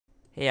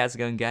Hey, how's it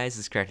going, guys?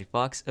 This is Crafty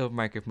Fox of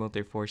Minecraft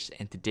Multiplayer Force,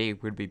 and today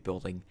we're going to be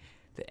building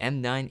the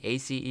M9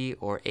 ACE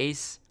or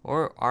ACE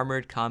or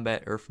Armored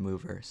Combat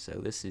Earthmover. So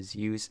this is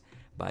used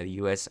by the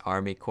U.S.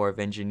 Army Corps of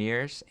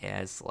Engineers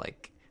as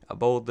like a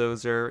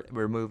bulldozer,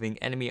 removing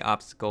enemy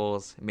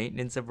obstacles,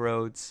 maintenance of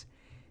roads,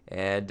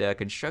 and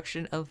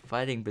construction of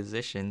fighting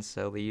positions.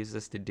 So they use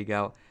this to dig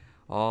out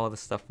all the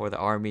stuff for the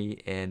army,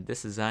 and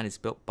this design is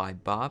built by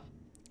Bob.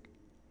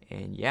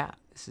 And yeah,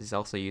 this is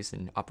also used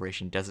in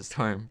Operation Desert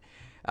Storm.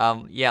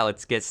 Yeah,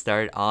 let's get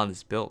started on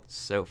this build.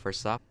 So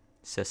first off,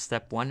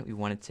 step one, we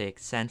want to take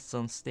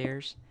sandstone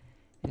stairs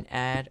and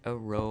add a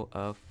row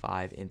of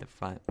 5 in the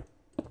front.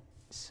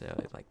 So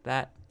like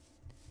that.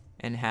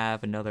 And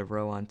have another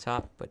row on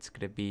top, but it's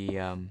going to be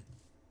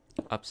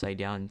upside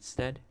down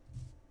instead.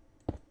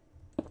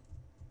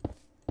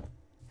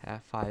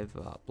 Have 5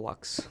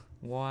 blocks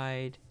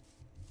wide.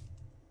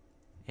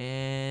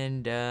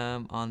 And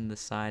on the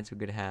sides, we're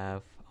going to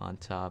have on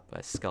top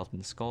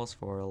skeleton skulls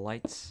for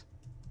lights.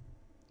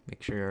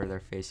 Make sure they're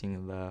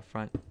facing the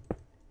front.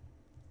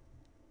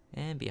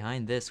 And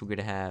behind this, we're going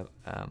to have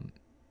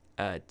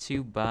a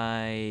 2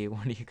 by,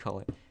 what do you call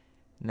it?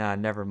 Nah,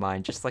 never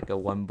mind. Just like a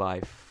 1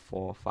 by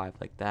 4, 5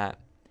 like that.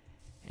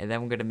 And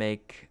then we're going to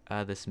make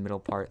this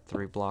middle part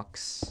 3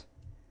 blocks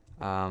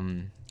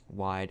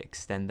wide.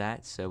 Extend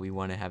that. So we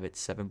want to have it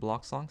 7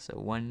 blocks long. So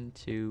 1,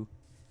 2,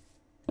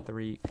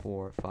 3,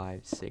 4,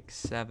 5, 6,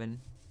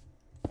 7.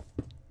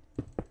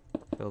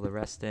 Fill the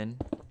rest in.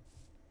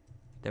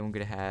 Then we're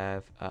going to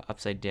have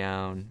upside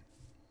down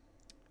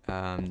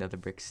another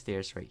brick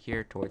stairs right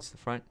here towards the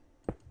front.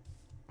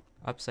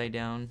 Upside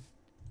down.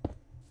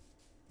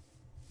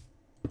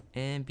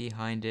 And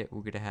behind it,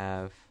 we're going to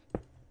have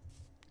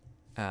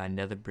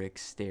another brick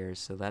stairs.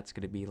 So that's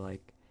going to be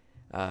like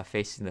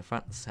facing the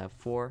front. Let's have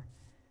 4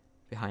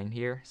 behind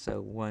here.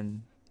 So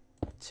 1,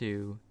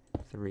 2,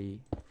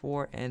 3,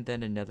 4. And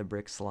then another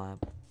brick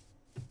slab.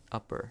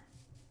 Upper.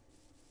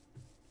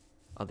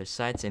 Other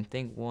side, same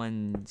thing.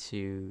 1,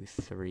 2,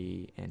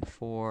 3, and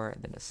 4,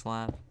 and then a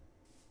slab.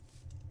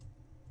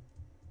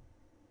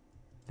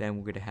 Then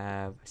we're going to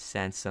have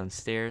sandstone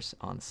stairs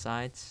on the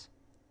sides.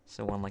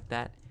 So 1 like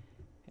that.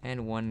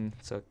 And 1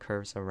 so it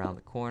curves around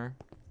the corner.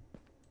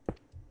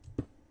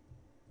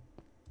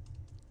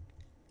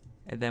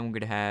 And then we're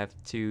going to have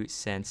 2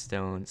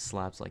 sandstone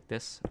slabs like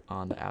this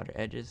on the outer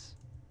edges.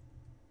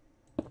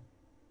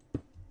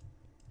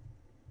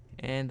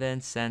 And then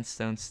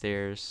sandstone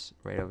stairs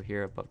right over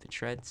here above the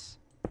treads.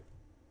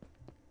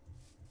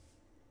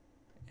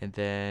 And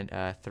then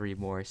 3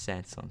 more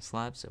sandstone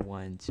slabs. So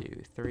 1,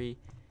 2, 3.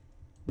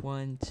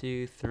 1,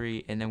 2,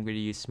 3. And then we're going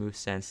to use smooth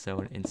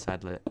sandstone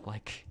inside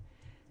like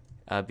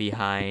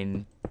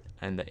behind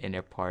and the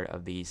inner part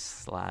of these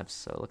slabs.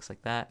 So it looks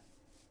like that.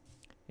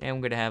 And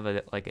we're going to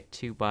have like a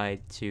 2 by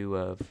 2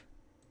 of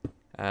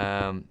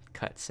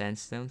cut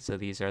sandstone. So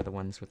these are the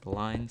ones with the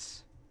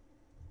lines.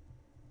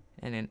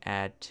 And then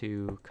add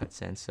 2 cut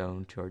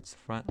sandstone towards the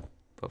front,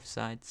 both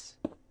sides.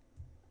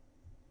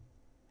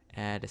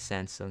 Add a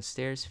sandstone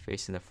stairs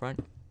facing the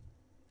front.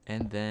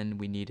 And then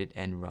we need an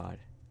end rod.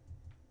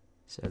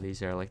 So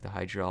these are like the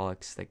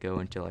hydraulics that go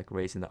into like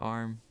raising the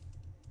arm.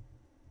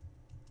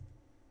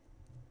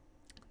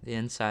 The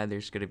inside,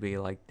 there's going to be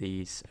like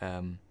these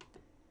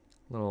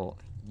little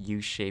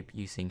U shape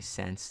using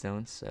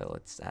sandstone. So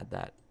let's add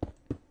that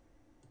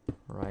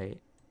right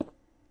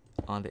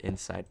on the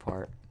inside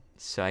part.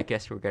 So I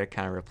guess we're going to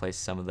kind of replace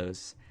some of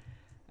those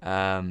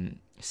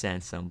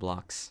sandstone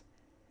blocks.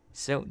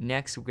 So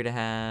next we're going to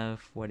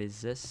have, what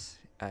is this?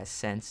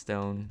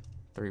 Sandstone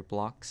 3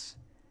 blocks.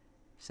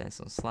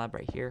 Sandstone slab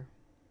right here.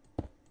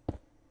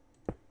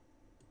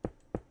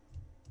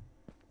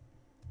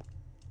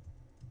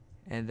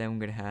 And then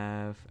we're going to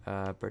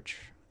have birch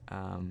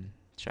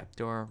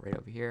trapdoor right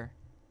over here.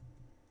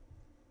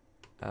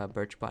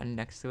 Birch button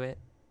next to it.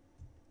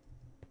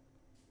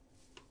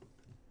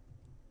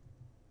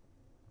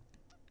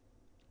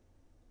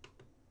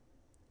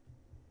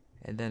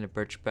 And then a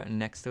birch button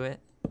next to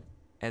it,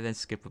 and then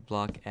skip a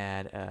block,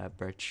 add a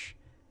birch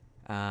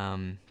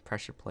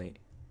pressure plate.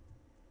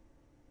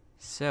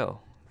 So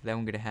then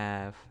we're gonna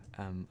have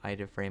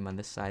item frame on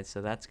this side,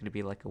 so that's gonna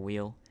be like a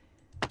wheel.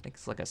 I think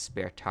it's like a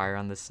spare tire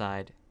on this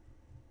side.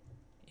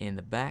 In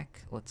the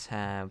back, let's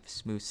have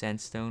smooth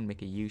sandstone,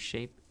 make a U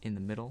shape in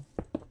the middle,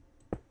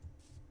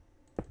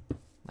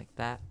 like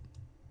that.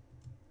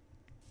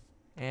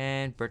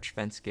 And birch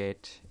fence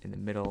gate in the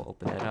middle,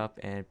 open that up,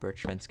 and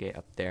birch fence gate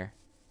up there.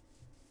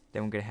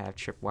 Then we're going to have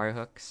tripwire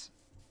hooks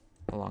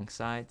along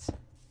sides.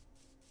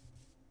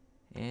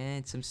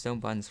 And some stone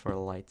buttons for the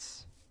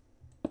lights.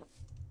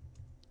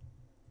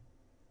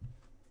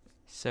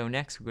 So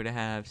next we're going to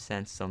have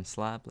sandstone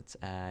slab. Let's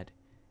add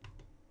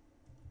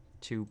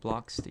 2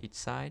 blocks to each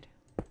side.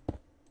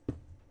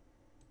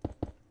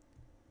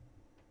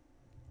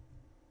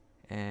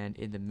 And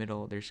in the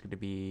middle there's going to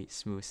be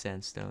smooth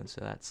sandstone.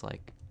 So that's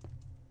like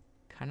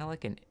kind of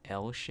like an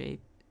L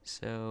shape.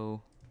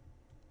 So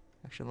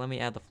actually, let me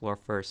add the floor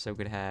first. So we're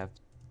going to have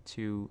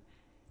 2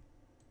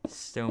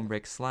 stone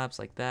brick slabs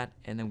like that,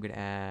 and then I'm gonna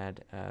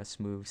add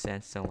smooth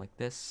sandstone like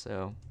this,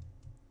 so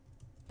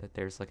that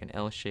there's like an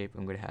L shape.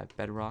 I'm gonna have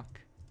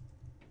bedrock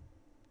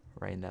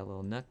right in that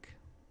little nook.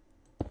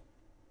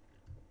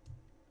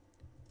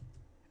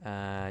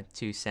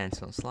 2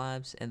 sandstone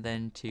slabs, and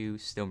then 2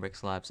 stone brick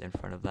slabs in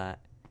front of that.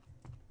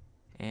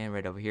 And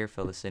right over here,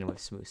 fill this in with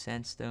smooth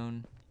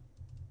sandstone.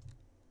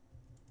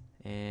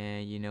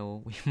 And you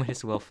know, we might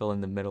as well fill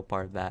in the middle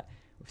part of that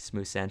with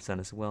smooth sandstone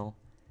as well.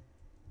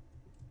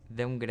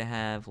 Then we're gonna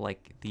have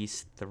like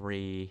these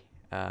 3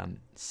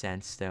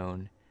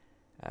 sandstone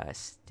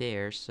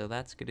stairs, so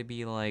that's gonna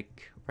be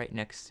like right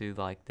next to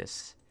like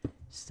this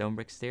stone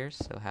brick stairs,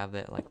 so have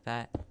that like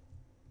that.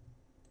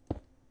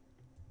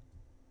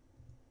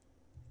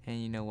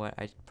 And you know what,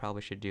 I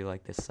probably should do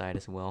like this side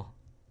as well.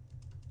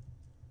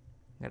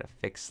 I'm gonna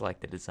fix like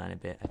the design a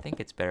bit. I think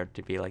it's better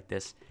to be like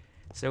this.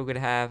 So we're gonna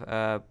have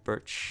a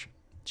birch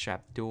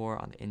trap door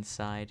on the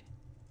inside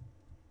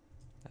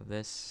of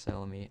this, so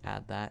let me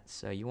add that.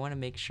 So you want to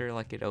make sure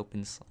like it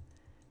opens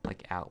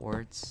like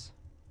outwards,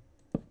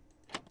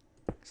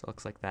 so it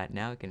looks like that.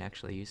 Now we can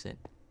actually use it.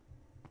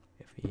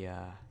 If we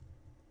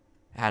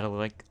add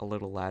like a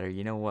little ladder,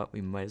 you know what,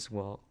 we might as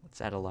well,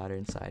 let's add a ladder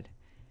inside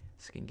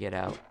so you can get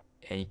out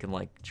and you can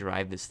like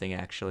drive this thing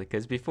actually,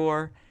 because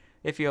before,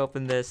 if you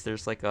open this,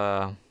 there's like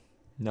a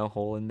no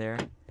hole in there,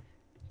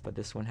 but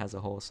this one has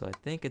a hole, so I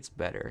think it's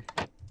better.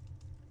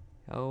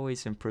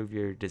 Always improve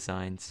your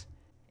designs.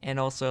 And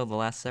also the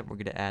last step, we're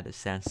gonna add a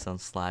sandstone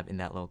slab in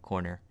that little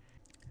corner.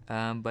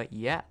 But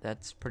yeah,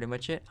 that's pretty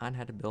much it on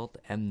how to build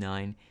the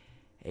M9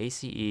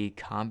 ACE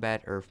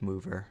Combat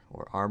Earthmover,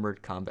 or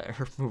Armored Combat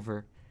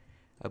Earthmover.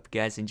 Hope you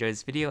guys enjoyed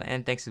this video,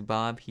 and thanks to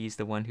Bob, he's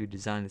the one who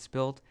designed this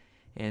build.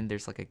 And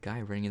there's like a guy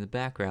running in the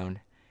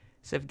background.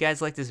 So if you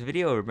guys like this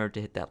video, remember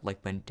to hit that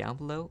like button down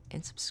below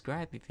and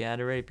subscribe if you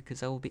haven't already,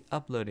 because I will be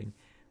uploading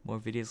more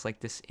videos like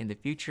this in the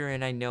future.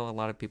 And I know a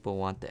lot of people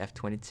want the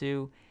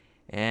F-22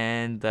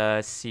 and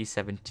the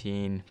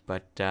C-17,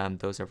 but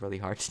those are really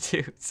hard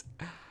to do.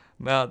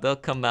 Well, they'll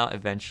come out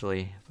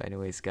eventually. But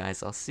anyways,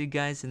 guys, I'll see you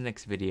guys in the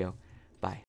next video. Bye.